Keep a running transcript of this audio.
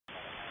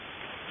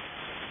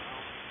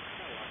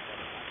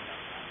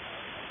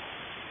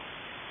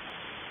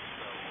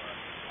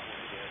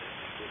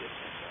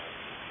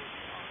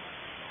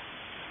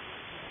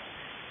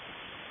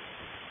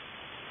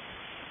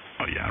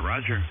Yeah,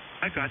 Roger.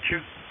 I got you.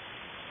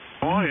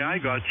 Oh, yeah, I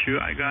got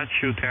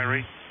you,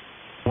 Terry.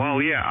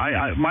 Well,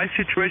 yeah, my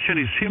situation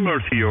is similar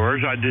to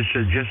yours. I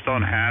just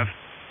don't have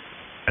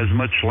as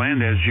much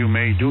land as you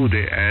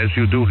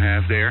do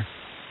have there.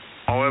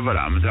 However,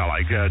 I'm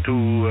like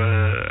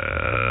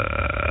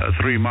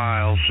 3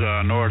 miles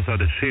north of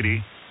the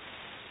city,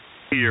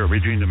 here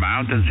between the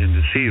mountains and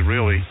the sea,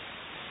 really.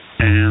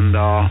 And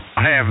I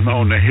have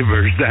no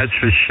neighbors, that's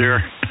for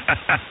sure.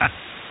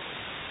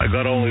 I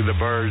got only the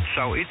birds,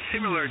 so it's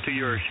similar to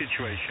your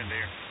situation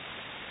there.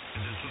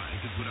 And that's why I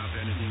could put up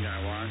anything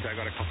I want. I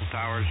got a couple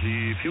towers.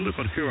 If you look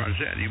on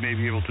QRZ, you may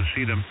be able to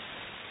see them.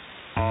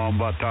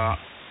 But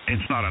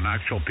it's not an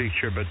actual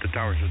picture, but the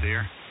towers are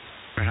there.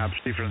 Perhaps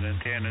different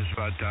antennas,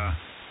 but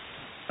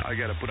I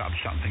got to put up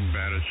something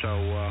better so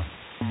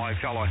my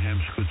fellow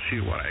hams could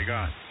see what I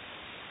got.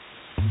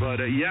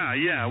 But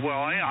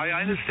well, I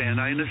understand.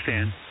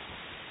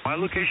 My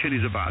location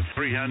is about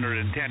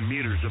 310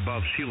 meters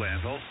above sea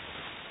level,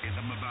 and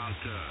I'm about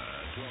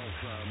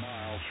 12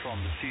 miles from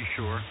the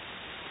seashore.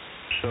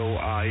 So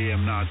I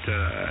am not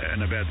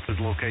in a bad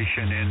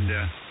location, and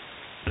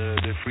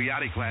the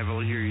phreatic level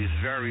here is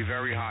very,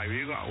 very high.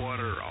 We got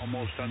water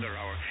almost under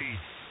our feet,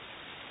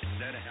 and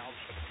that helps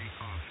for the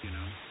takeoff, you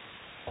know.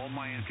 All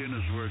my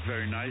antennas work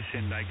very nice,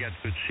 and I get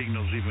good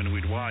signals even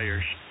with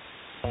wires.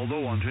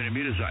 Although on 20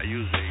 meters I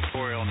use a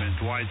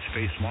 4-element wide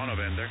space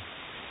monobender,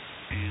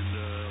 and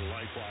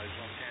likewise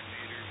on 10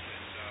 meters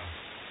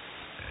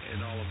and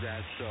all of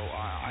that. So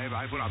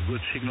I put up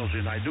good signals,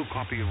 and I do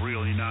copy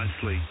really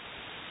nicely.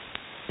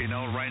 You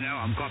know, right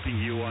now I'm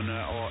copying you on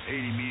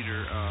 80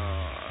 meter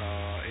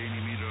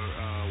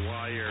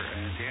wire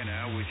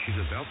antenna, which is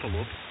a delta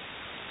loop,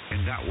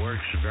 and that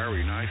works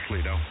very nicely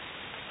though.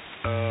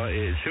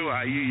 So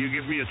you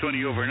give me a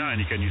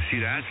 20/9. Can you see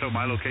that? So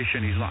my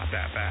location is not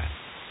that bad.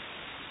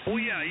 Oh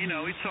yeah, you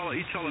know, it's all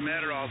a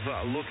matter of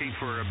looking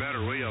for a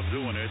better way of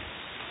doing it.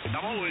 And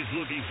I'm always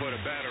looking for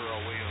a better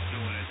way of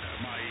doing it.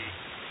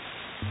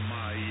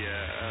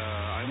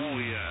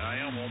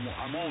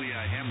 I'm only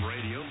a ham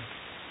radio.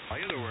 By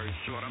other words,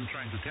 what I'm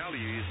trying to tell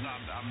you is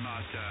I'm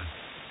not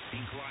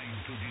inclined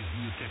to these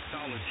new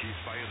technologies.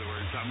 By other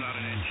words, I'm not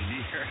an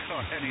engineer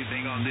or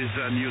anything on these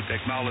new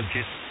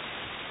technologies.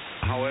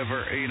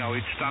 However, you know,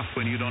 it's tough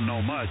when you don't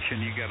know much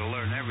and you got to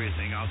learn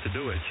everything how to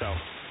do it. So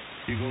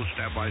you go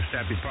step by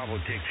step. It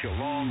probably takes you a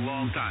long,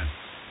 long time.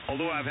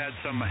 Although I've had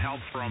some help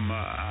from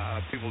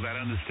people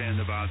that understand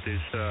about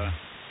this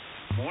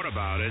more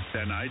about it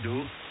than I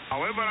do.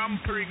 However, I'm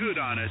pretty good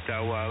on it.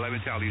 Let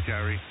me tell you,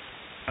 Terry.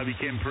 I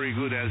became pretty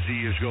good as the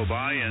years go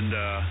by, and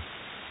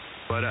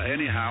but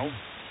anyhow,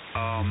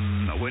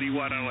 when you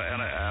want to,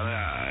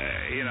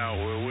 you know,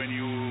 when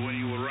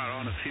you run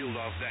on a field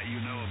of that, you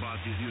know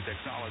about these new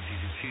technologies,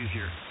 it's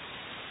easier.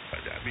 But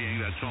that being,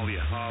 that's only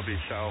a hobby,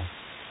 so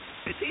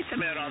it's a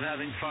matter of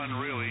having fun,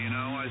 really. You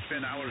know, I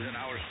spend hours and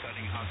hours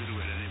studying how to do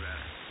it any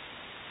better,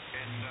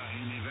 and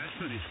the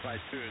investment is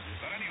quite good.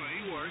 But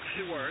anyway,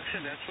 it works,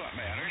 and that's what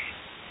matters.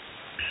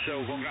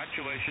 So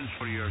congratulations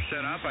for your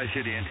setup. I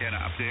see the antenna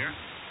up there.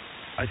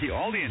 I see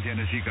all the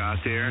antennas you got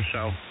there.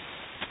 So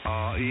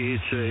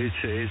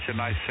it's a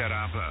nice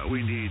setup.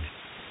 We need.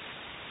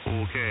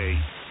 Okay.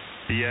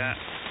 Yeah.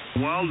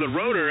 Well, the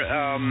rotor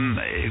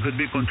it could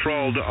be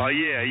controlled.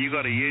 Yeah, you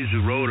got a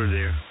Yaesu rotor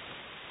there.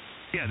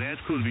 Yeah,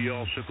 that could be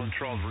also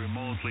controlled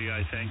remotely,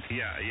 I think.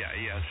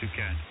 Yes, you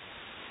can.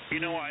 You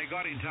know, I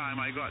got in time.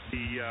 I got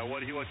the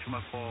what you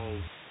call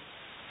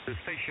the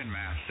station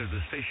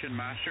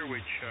master,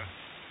 which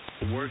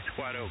worked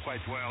quite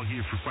well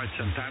here for quite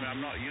some time. I'm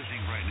not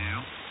using right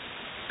now.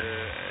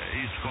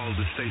 It's called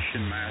the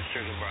station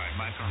master by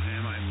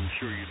Microham. I'm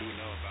sure you do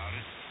know about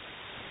it.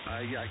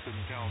 I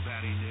couldn't tell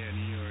that in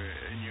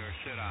your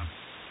setup,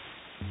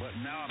 but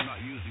now I'm not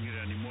using it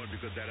anymore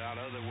because there are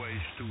other ways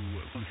to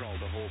control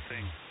the whole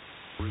thing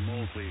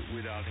remotely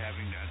without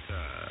having that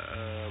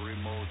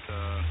remote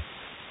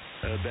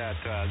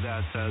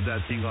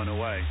that thing on the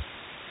way.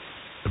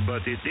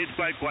 But it did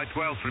quite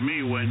well for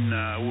me when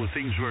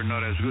things were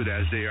not as good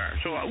as they are.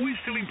 So we're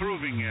still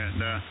improving,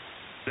 and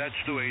that's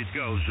the way it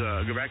goes.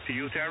 Go back to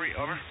you, Terry.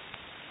 Over.